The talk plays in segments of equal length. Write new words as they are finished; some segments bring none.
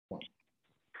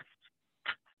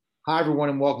Hi, everyone,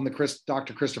 and welcome to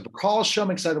Dr. Christopher Hall show. I'm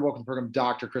excited to welcome to the program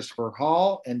Dr. Christopher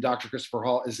Hall. And Dr. Christopher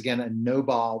Hall is, again, a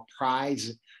Nobel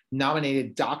Prize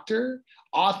nominated doctor,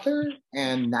 author,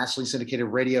 and nationally syndicated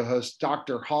radio host.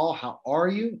 Dr. Hall, how are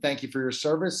you? Thank you for your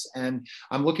service. And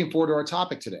I'm looking forward to our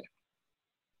topic today.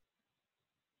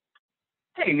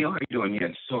 Hey, Neil, how you doing?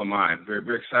 Yes, so am I. Very,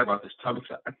 very excited about this topic.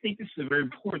 So I think this is a very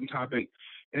important topic,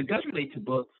 and it does relate to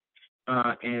books,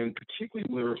 and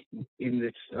particularly we're in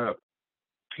this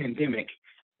pandemic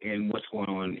and what's going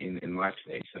on in life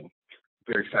today. So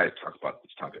very excited to talk about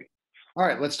this topic. All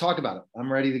right, let's talk about it.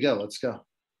 I'm ready to go. Let's go.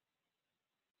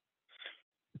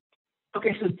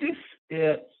 Okay, so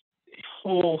this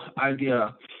whole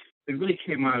idea, it really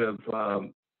came out of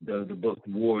the book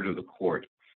Ward of the Court.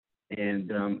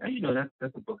 And as you know,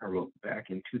 that's a book I wrote back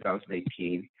in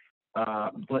 2018.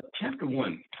 But chapter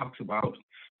 1 talks about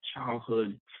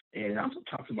childhood, and it also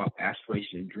talks about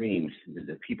aspiration and dreams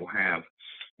that people have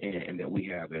and that we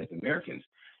have as Americans.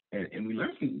 And we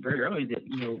learned very early that,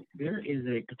 there is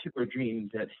a particular dream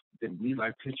that we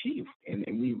like to achieve, and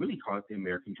we really call it the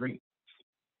American dream.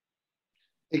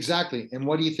 Exactly. And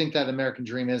what do you think that American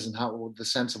dream is, and how the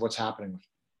sense of what's happening with it?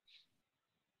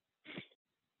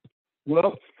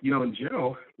 Well, in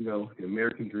general, the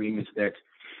American dream is that,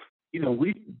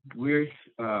 we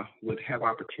would have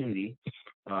opportunity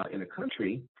in a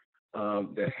country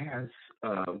that has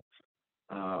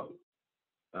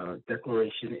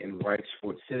declaration and rights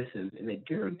for its citizens, and it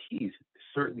guarantees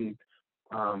certain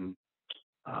uh,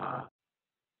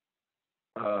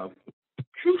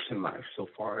 truths in life, so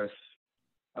far as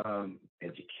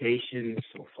education,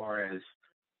 so far as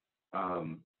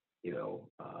um, you know.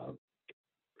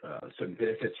 Certain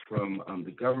benefits from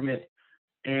the government,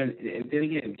 and then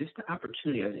again, just the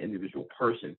opportunity as an individual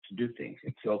person to do things.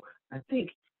 And so I think,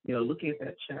 looking at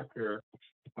that chapter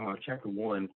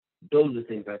 1, those are the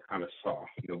things I kind of saw,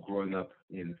 growing up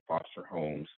in foster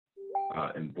homes,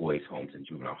 and boys' homes and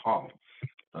juvenile hall,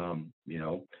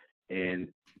 and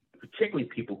particularly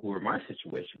people who are my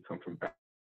situation come from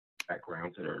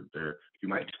backgrounds that are you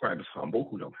might describe as humble,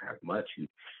 who don't have much, who,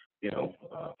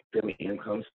 family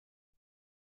incomes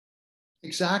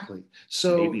Exactly.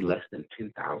 So, maybe less than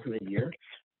 10,000 a year.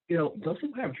 Those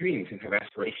people have dreams and have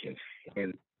aspirations.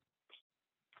 And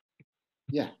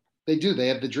yeah, they do. They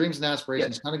have the dreams and yes,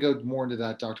 aspirations. Kind of go more into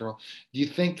that, Dr. Hall. Do you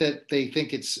think that they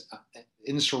think it's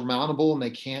insurmountable and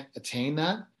they can't attain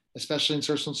that, especially in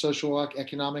certain social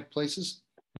economic places?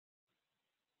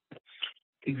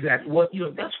 exactly. Well,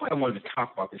 that's why I wanted to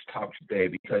talk about this topic today,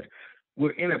 because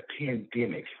we're in a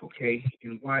pandemic, okay?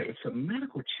 And while it's a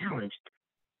medical challenge,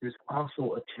 there's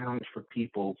also a challenge for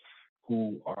people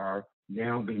who are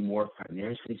now being more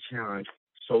financially challenged,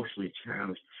 socially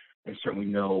challenged, and certainly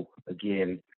know,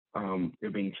 again, they're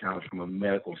being challenged from a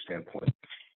medical standpoint.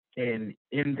 And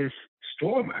in this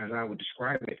storm, as I would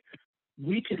describe it,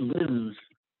 we could lose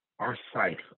our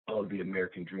sight of the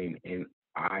American dream, and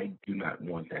I do not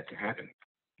want that to happen.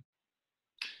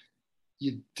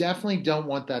 You definitely don't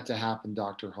want that to happen,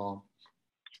 Dr. Hall.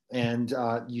 And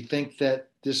you think that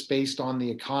just based on the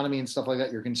economy and stuff like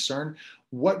that, you're concerned.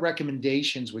 What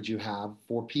recommendations would you have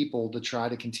for people to try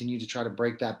to continue to try to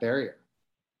break that barrier?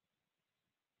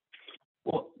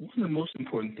 Well, one of the most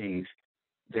important things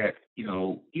that,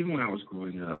 even when I was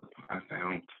growing up, I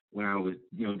found when I was,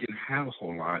 didn't have a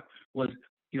whole lot was,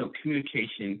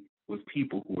 communication with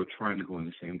people who were trying to go in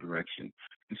the same direction.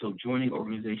 And so joining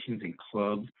organizations and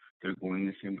clubs that are going in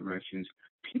the same directions,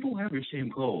 people have the same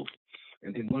goals.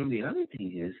 And then one of the other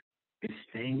things is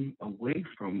staying away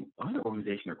from other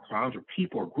organizations or crowds or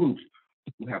people or groups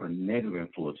who have a negative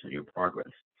influence on your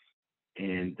progress.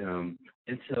 And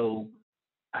so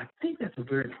I think that's a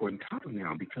very important topic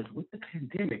now, because with the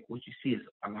pandemic, what you see is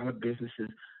a lot of businesses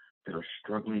that are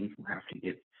struggling, who have to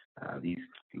get these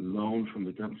loans from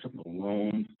the government, some of the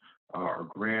loans or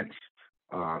grants.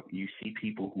 You see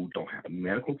people who don't have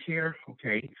medical care,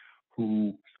 okay,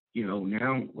 who,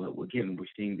 now, well, again, we're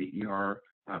seeing the ER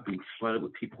being flooded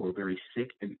with people who are very sick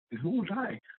and who will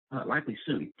die likely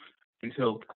soon. And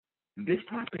so this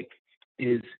topic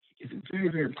is very,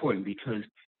 very important, because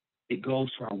it goes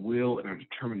to our will and our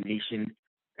determination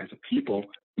as a people,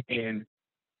 and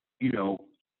you know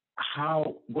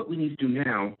how what we need to do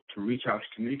now to reach out,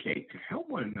 to communicate, to help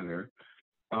one another,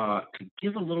 to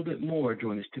give a little bit more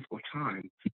during this difficult time,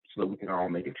 so that we can all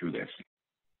make it through this.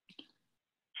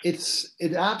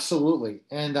 It absolutely,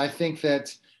 and I think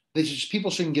that people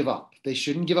shouldn't give up. They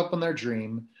shouldn't give up on their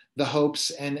dream, the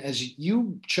hopes. And as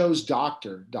you chose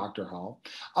Doctor Hall,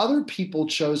 other people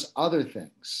chose other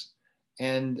things,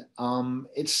 and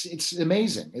it's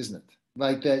amazing, isn't it?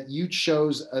 Like that you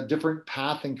chose a different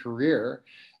path and career.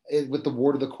 with the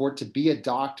ward of the court to be a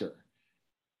doctor,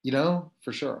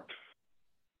 for sure.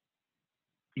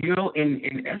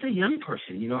 And as a young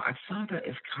person, I saw that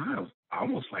as kind of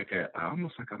almost like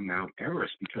a Mount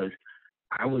Everest, because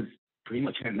I was pretty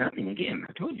much had nothing. Again,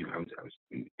 I told you I was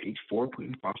in age 4, put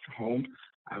in foster homes.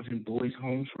 I was in boys'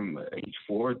 homes from age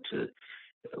 4 to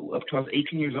up to I was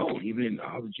 18 years old, even in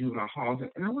all the juvenile halls.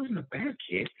 And I wasn't a bad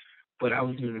kid, but I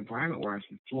was in an environment where I was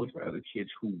influenced by other kids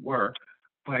who were.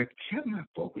 But I kept my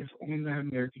focus on that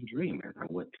American dream as I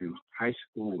went through high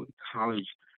school and college,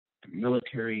 the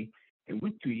military, and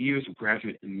went through years of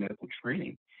graduate and medical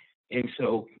training. And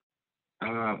so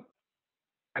uh,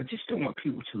 I just don't want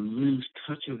people to lose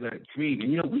touch of that dream.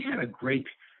 And we had a great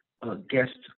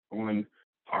guest on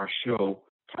our show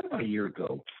probably about a year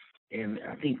ago, and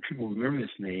I think people remember this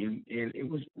name. And it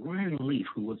was Ryan Leaf,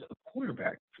 who was a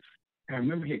quarterback. And I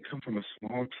remember he had come from a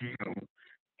small town,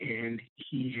 and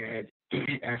he had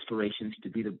aspirations to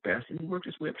be the best, and he worked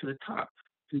his way up to the top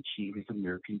to achieve his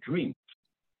American dream.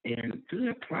 And through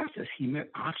that process, he met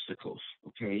obstacles.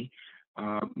 Okay,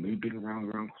 maybe being around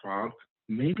the wrong crowd,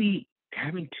 maybe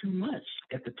having too much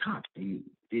at the top, and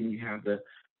then you have the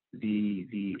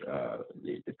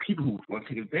people who want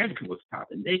to take advantage of people at the top,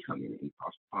 and they come in and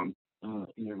cause problems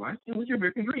in their life. And with your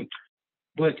American dream,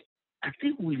 but I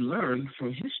think we learned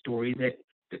from his story that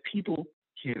the people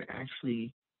can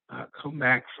actually come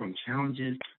back from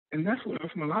challenges, and that's what we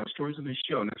learned from a lot of stories on this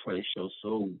show, and that's why this show is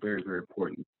so very, very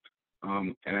important.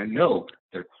 And I know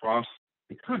that across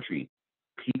the country,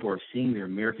 people are seeing their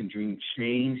American dream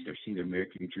change. They're seeing their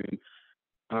American dream,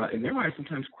 and their lives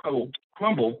sometimes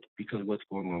crumble because of what's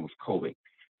going on with COVID.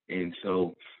 And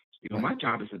so, my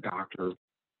job as a doctor,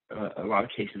 a lot of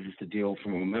cases is to deal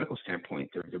from a medical standpoint.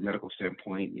 Their medical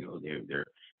standpoint, they're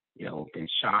been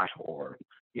shot, or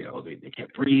they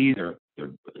can't breathe, or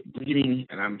they're bleeding,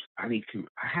 and I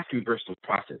have to reverse those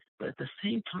process. But at the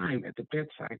same time, at the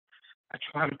bedside, I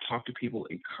try to talk to people,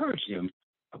 encourage them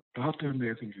about their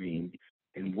American dream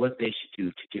and what they should do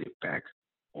to get it back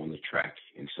on the track.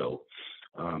 And so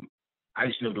I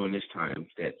just know during this time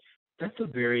that that's a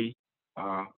very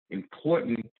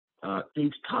important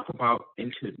thing to talk about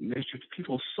and to minister to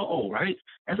people's soul, right?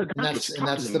 As a And doctor, that's to and talk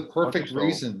to that's the them about their perfect soul.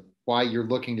 reason why you're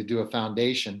looking to do a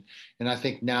foundation. And I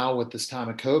think now with this time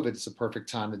of COVID, it's the perfect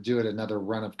time to do it. Another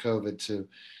run of COVID to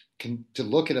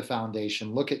look at a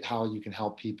foundation, look at how you can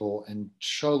help people, and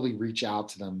truly reach out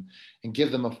to them and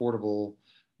give them affordable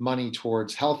money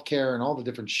towards healthcare and all the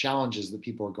different challenges that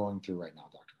people are going through right now,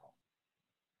 Dr. Hall.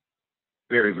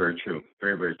 Very, very true.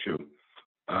 Very, very true.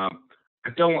 I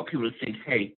don't want people to think,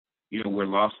 hey, we're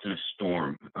lost in a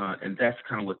storm, and that's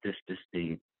kind of what this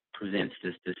thing presents.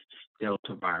 This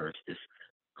Delta virus, this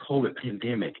COVID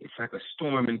pandemic. It's like a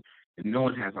storm, and no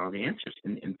one has all the answers,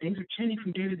 and things are changing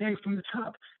from day to day from the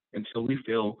top. And so we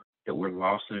feel that we're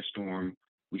lost in a storm.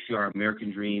 We see our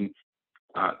American dream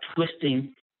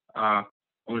twisting on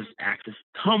its axis,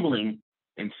 tumbling,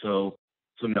 and so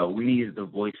no, we needed the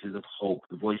voices of hope,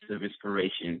 the voices of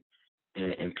inspiration,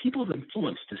 and people of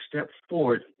influence to step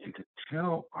forward and to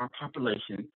tell our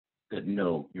population that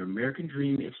no, your American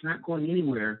dream, it's not going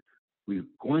anywhere. We're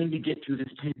going to get through this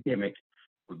pandemic.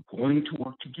 We're going to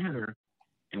work together,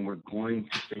 and we're going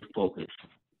to stay focused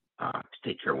to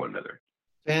take care of one another.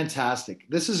 Fantastic.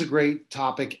 This is a great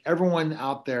topic. Everyone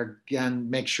out there, again,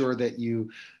 make sure that you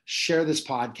share this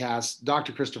podcast,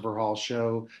 Dr. Christopher Hall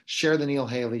Show, share the Neil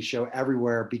Haley Show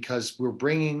everywhere, because we're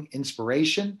bringing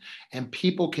inspiration and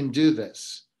people can do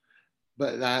this.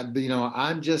 But,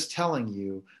 I'm just telling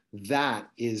you that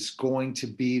is going to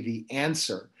be the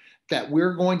answer, that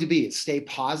we're going to be. Stay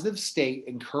positive, stay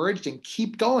encouraged, and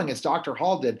keep going as Dr.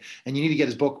 Hall did. And you need to get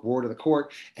his book, Ward of the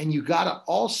Court. And you got to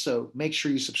also make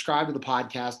sure you subscribe to the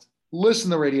podcast, listen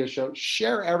to the radio show,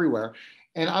 share everywhere.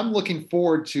 And I'm looking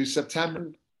forward to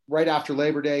September, right after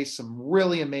Labor Day, some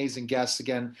really amazing guests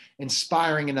again,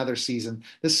 inspiring another season.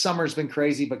 This summer's been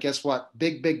crazy, but guess what?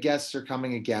 Big, big guests are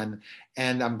coming again.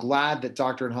 And I'm glad that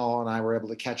Dr. Hall and I were able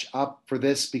to catch up for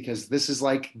this, because this is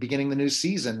like beginning the new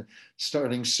season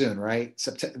starting soon, right?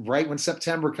 Right when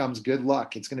September comes, good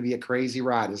luck. It's going to be a crazy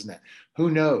ride, isn't it? Who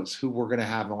knows who we're going to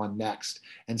have on next,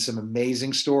 and some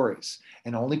amazing stories.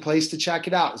 And only place to check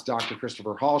it out is Dr.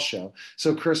 Christopher Hall Show.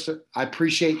 So, Chris, I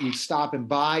appreciate you stopping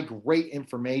by. Great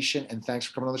information, and thanks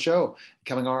for coming on the show,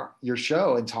 coming on your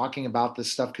show and talking about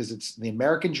this stuff, because it's the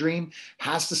American dream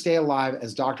has to stay alive,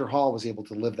 as Dr. Hall was able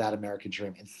to live that American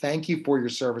dream. And thank you for your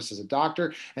service as a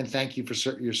doctor, and thank you for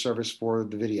your service for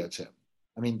the video too.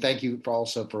 I mean, thank you for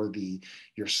also for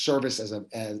your service as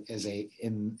a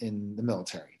in the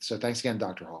military. So thanks again,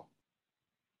 Dr. Hall.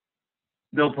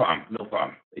 No problem. No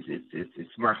problem.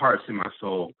 It's my heart, it's in my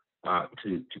soul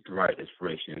to provide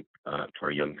inspiration to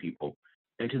our young people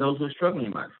and to those who are struggling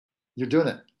in life. You're doing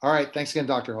it. All right. Thanks again,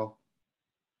 Dr. Hall.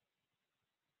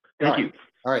 Thank you.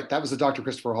 All right. That was the Dr.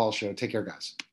 Christopher Hall Show. Take care, guys.